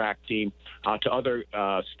with the track team to other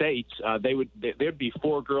states, there'd be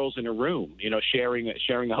 4 girls in a room, sharing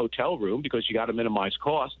a hotel room because you got to minimize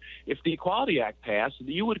cost. If the Equality Act passed,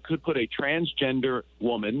 you could put a transgender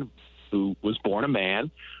woman who was born a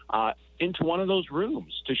man into one of those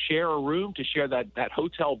rooms, to share a room, to share that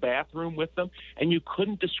hotel bathroom with them, and you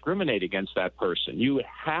couldn't discriminate against that person. You would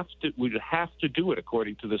have to do it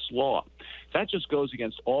according to this law. That just goes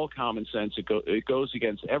against all common sense. It goes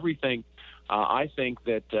against everything I think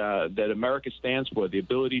that America stands for, the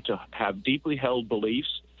ability to have deeply held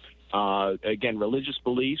beliefs, again, religious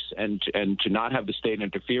beliefs, and to not have the state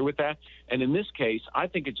interfere with that. And in this case, I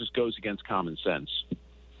think it just goes against common sense.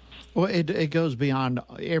 Well, it goes beyond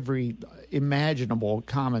every imaginable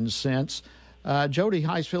common sense. Jody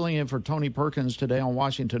Hice filling in for Tony Perkins today on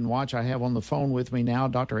Washington Watch. I have on the phone with me now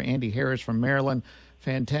Dr. Andy Harris from Maryland,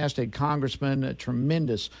 fantastic congressman, a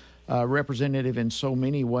tremendous representative in so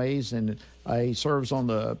many ways, and he serves on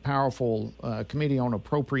the powerful Committee on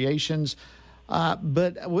Appropriations.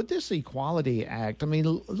 But with this Equality Act, I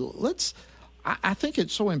mean, I think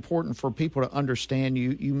it's so important for people to understand.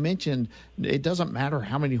 You mentioned it doesn't matter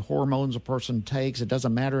how many hormones a person takes. It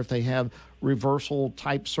doesn't matter if they have reversal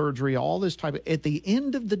type surgery, all this type of, at the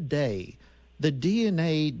end of the day, the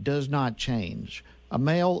DNA does not change. A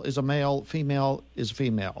male is a male, female is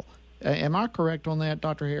female. Am I correct on that,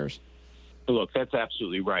 Dr. Harris? Look, that's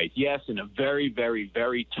absolutely right. Yes, in a very, very,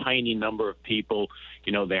 very tiny number of people,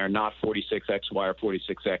 they are not 46XY or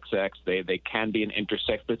 46XX. They can be an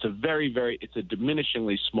intersex, but it's a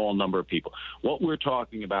diminishingly small number of people. What we're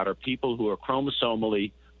talking about are people who are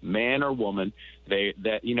chromosomally man or woman. We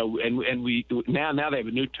now they have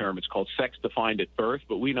a new term. It's called sex defined at birth,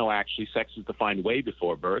 but we know actually sex is defined way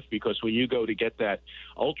before birth, because when you go to get that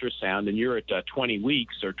ultrasound and you're at 20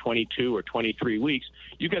 weeks or 22 or 23 weeks,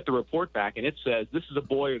 you get the report back and it says this is a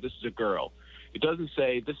boy or this is a girl. It doesn't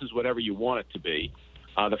say this is whatever you want it to be.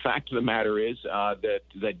 The fact of the matter is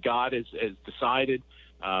that God has decided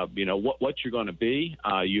what you're going to be.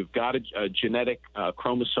 You've got a genetic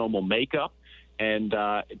chromosomal makeup. And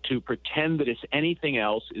to pretend that it's anything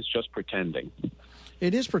else is just pretending.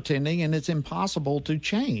 It is pretending, and it's impossible to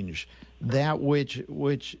change that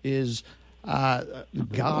which is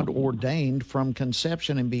God ordained from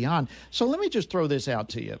conception and beyond. So let me just throw this out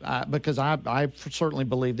to you, because I certainly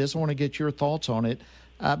believe this. I want to get your thoughts on it.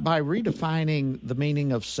 By redefining the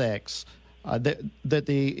meaning of sex that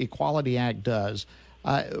the Equality Act does,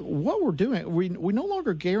 what we're doing, we no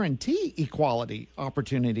longer guarantee equality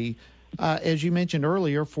opportunity, as you mentioned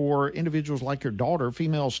earlier, for individuals like your daughter,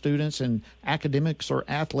 female students in academics or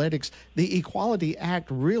athletics. The Equality Act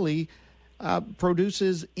really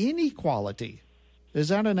produces inequality. Is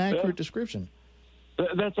that an accurate description?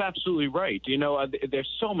 That's absolutely right. There's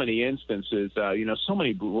so many instances, so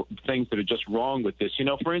many things that are just wrong with this.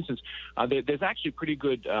 For instance, there's actually pretty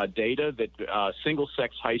good data that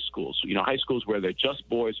single-sex high schools, high schools where they're just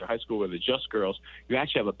boys or high school where they're just girls, you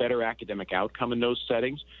actually have a better academic outcome in those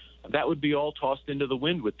settings. That would be all tossed into the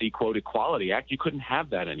wind with the, quote, Equality Act. You couldn't have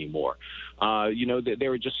that anymore.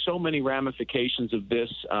 There are just so many ramifications of this.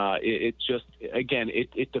 It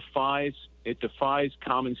defies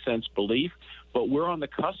common sense belief. But we're on the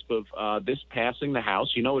cusp of this passing the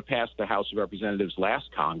House. It passed the House of Representatives last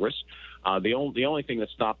Congress. The only thing that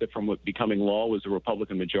stopped it from becoming law was the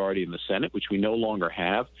Republican majority in the Senate, which we no longer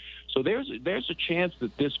have. So there's a chance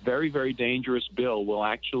that this very, very dangerous bill will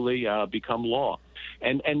actually become law.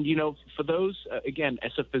 And for those, again,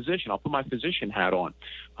 as a physician, I'll put my physician hat on.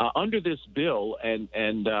 Under this bill, and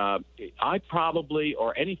I probably,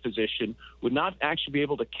 or any physician, would not actually be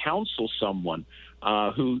able to counsel someone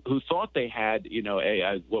who thought they had,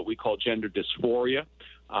 what we call gender dysphoria.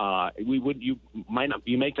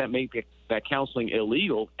 You make that counseling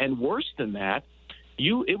illegal, and worse than that,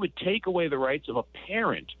 it would take away the rights of a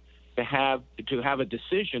parent to have a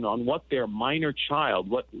decision on what their minor child,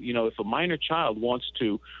 if a minor child wants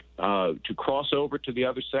to cross over to the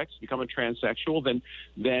other sex, become a transsexual,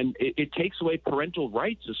 then it takes away parental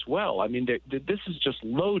rights as well. I mean, this is just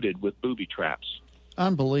loaded with booby traps.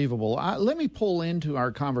 Unbelievable. Let me pull into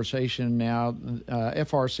our conversation now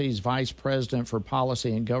FRC's Vice President for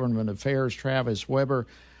Policy and Government Affairs, Travis Weber.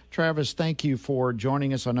 Travis, thank you for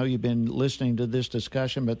joining us. I know you've been listening to this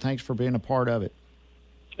discussion, but thanks for being a part of it.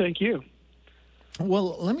 Thank you.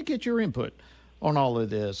 Well, let me get your input on all of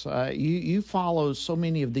this. You follow so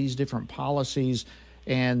many of these different policies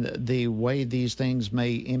and the way these things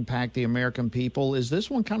may impact the American people. Is this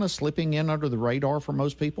one kind of slipping in under the radar for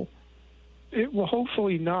most people? Well,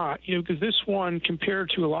 hopefully not, because this one, compared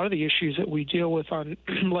to a lot of the issues that we deal with on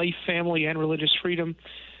life, family, and religious freedom,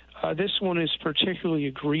 this one is particularly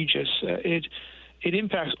egregious. It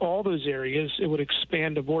impacts all those areas. It would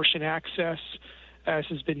expand abortion access, as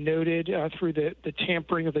has been noted, through the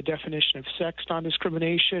tampering of the definition of sex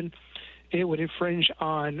non-discrimination. It would infringe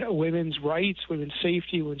on women's rights, women's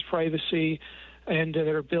safety, women's privacy, and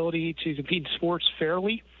their ability to compete in sports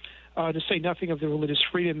fairly. To say nothing of the religious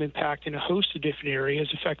freedom impact in a host of different areas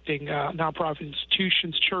affecting nonprofit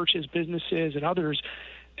institutions, churches, businesses, and others.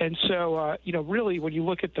 And so, really, when you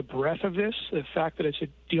look at the breadth of this, the fact that it's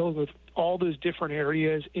dealing with all those different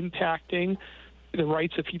areas impacting the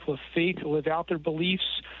rights of people of faith to live out their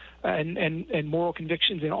beliefs and moral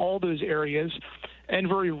convictions in all those areas, and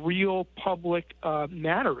very real public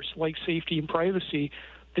matters like safety and privacy,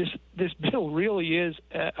 this bill really is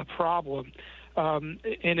a problem.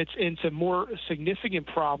 And it's a more significant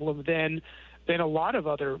problem than a lot of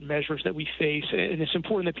other measures that we face. And it's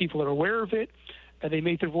important that people are aware of it and they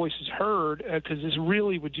make their voices heard, because this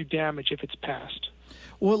really would do damage if it's passed.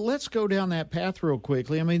 Well, let's go down that path real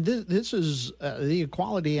quickly. I mean, this is the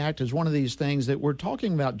Equality Act is one of these things that we're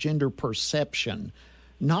talking about gender perception,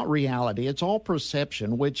 not reality. It's all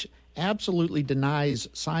perception, which absolutely denies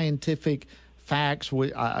scientific facts,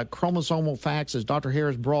 chromosomal facts, as Dr.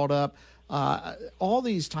 Harris brought up. All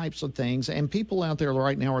these types of things, and people out there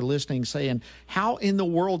right now are listening saying, how in the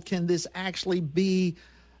world can this actually be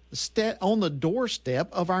on the doorstep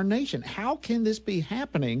of our nation? How can this be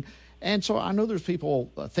happening? And so I know there's people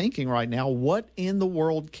thinking right now, what in the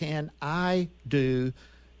world can I do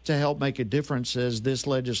to help make a difference as this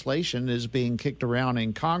legislation is being kicked around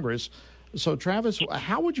in Congress? So, Travis,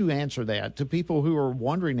 how would you answer that to people who are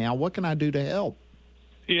wondering now, what can I do to help?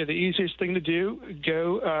 Yeah, the easiest thing to do,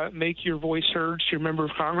 go make your voice heard to your member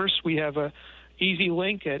of Congress. We have a easy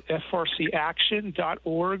link at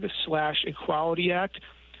frcaction.org/Equality Act,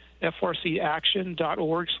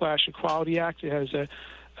 frcaction.org/Equality Act. It has a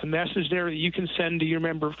message there that you can send to your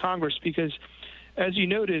member of Congress, because, as you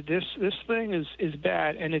noted, this thing is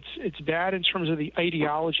bad, and it's bad in terms of the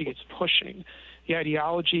ideology it's pushing, the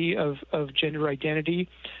ideology of gender identity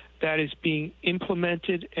that is being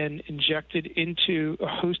implemented and injected into a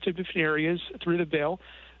host of different areas through the bill.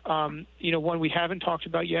 One we haven't talked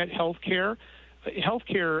about yet, healthcare.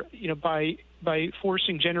 Healthcare, by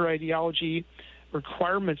forcing gender ideology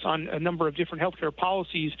requirements on a number of different healthcare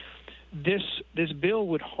policies, this bill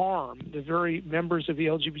would harm the very members of the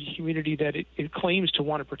LGBT community that it claims to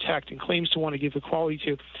want to protect and claims to want to give equality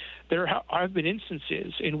to. There have been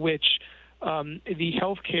instances in which the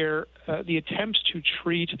healthcare, the attempts to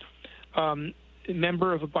treat a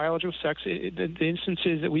member of a biological sex, the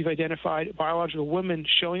instances that we've identified, a biological woman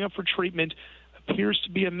showing up for treatment appears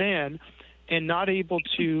to be a man and not able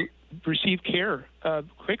to receive care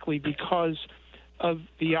quickly because of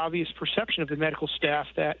the obvious perception of the medical staff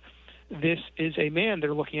that this is a man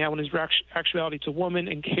they're looking at when in actuality it's a woman,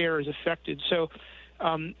 and care is affected. So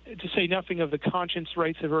to say nothing of the conscience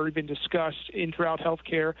rights that have already been discussed throughout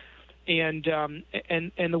healthcare, and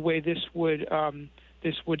the way this would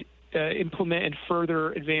implement and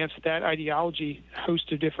further advance that ideology, a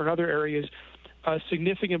host of different other areas, a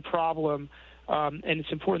significant problem, and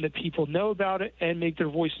it's important that people know about it and make their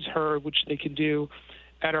voices heard, which they can do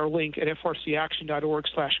at our link at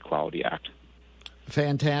frcaction.org/Equality Act.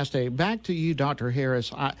 Fantastic. Back to you, Dr.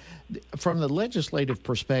 Harris. From the legislative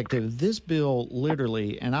perspective, this bill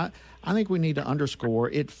literally, and I think we need to underscore,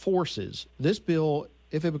 this bill,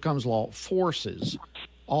 if it becomes law, forces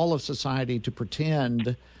all of society to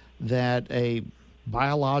pretend that a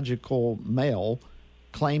biological male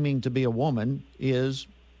claiming to be a woman is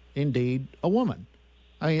indeed a woman.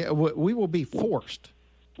 We will be forced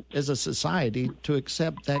as a society to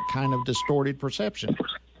accept that kind of distorted perception,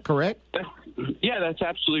 correct? Yeah, that's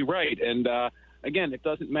absolutely right. And again, it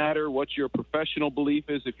doesn't matter what your professional belief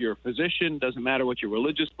is. If you're a physician, it doesn't matter what your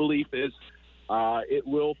religious belief is. It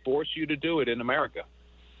will force you to do it in America.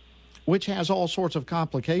 Which has all sorts of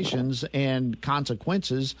complications and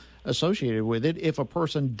consequences associated with it. If a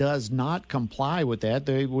person does not comply with that,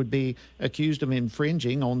 they would be accused of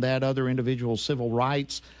infringing on that other individual's civil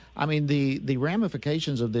rights. I mean, the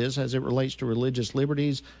ramifications of this as it relates to religious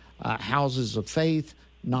liberties, houses of faith,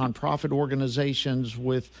 nonprofit organizations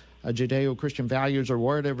with Judeo-Christian values, or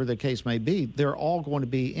whatever the case may be, they're all going to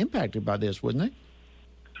be impacted by this, wouldn't they?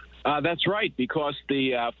 That's right, because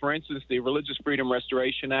for instance, the Religious Freedom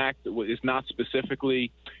Restoration Act is not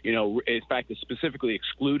specifically, in fact, is specifically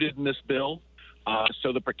excluded in this bill.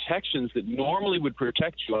 So the protections that normally would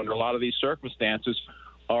protect you under a lot of these circumstances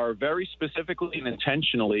are very specifically and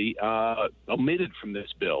intentionally omitted from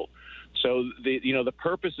this bill. So the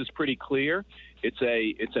purpose is pretty clear. It's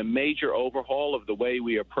a major overhaul of the way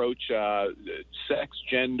we approach sex,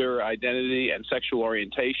 gender, identity, and sexual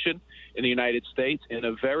orientation in the United States in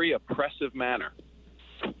a very oppressive manner.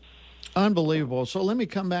 Unbelievable. So let me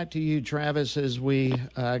come back to you, Travis, as we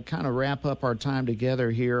kind of wrap up our time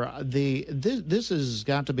together here. This has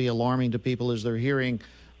got to be alarming to people as they're hearing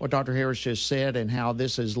what Dr. Harris just said, and how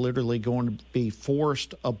this is literally going to be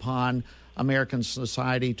forced upon American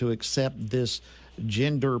society to accept this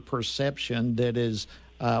gender perception that is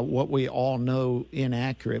what we all know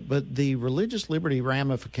inaccurate. But the religious liberty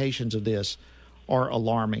ramifications of this are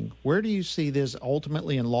alarming. Where do you see this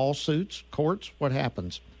ultimately in lawsuits, courts? What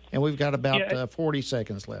happens? And we've got about 40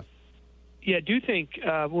 seconds left. Yeah, I do think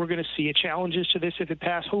we're going to see challenges to this if it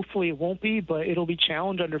passes. Hopefully it won't be, but it'll be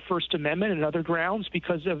challenged under First Amendment and other grounds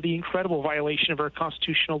because of the incredible violation of our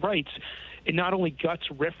constitutional rights. It not only guts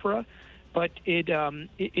RFRA, but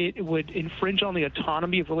it would infringe on the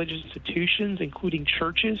autonomy of religious institutions, including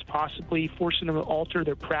churches, possibly forcing them to alter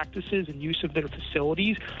their practices and use of their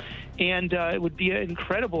facilities. And it would be an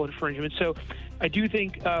incredible infringement. So I do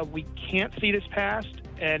think we can't see this passed,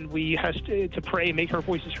 and we have to pray and make our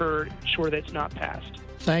voices heard, ensure that it's not passed.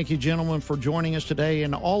 Thank you, gentlemen, for joining us today.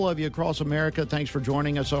 And all of you across America, thanks for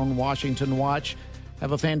joining us on Washington Watch.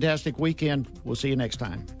 Have a fantastic weekend. We'll see you next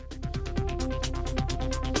time.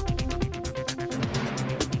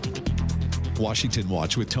 Washington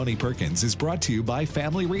Watch with Tony Perkins is brought to you by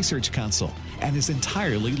Family Research Council and is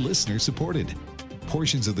entirely listener-supported.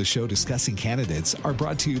 Portions of the show discussing candidates are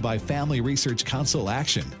brought to you by Family Research Council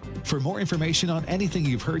Action. For more information on anything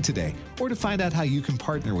you've heard today, or to find out how you can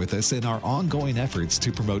partner with us in our ongoing efforts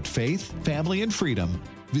to promote faith, family, and freedom,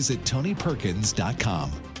 visit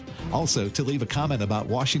TonyPerkins.com. Also, to leave a comment about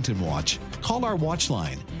Washington Watch, call our watch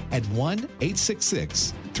line at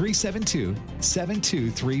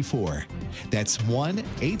 1-866-372-7234. That's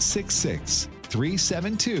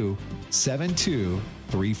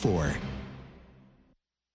 1-866-372-7234.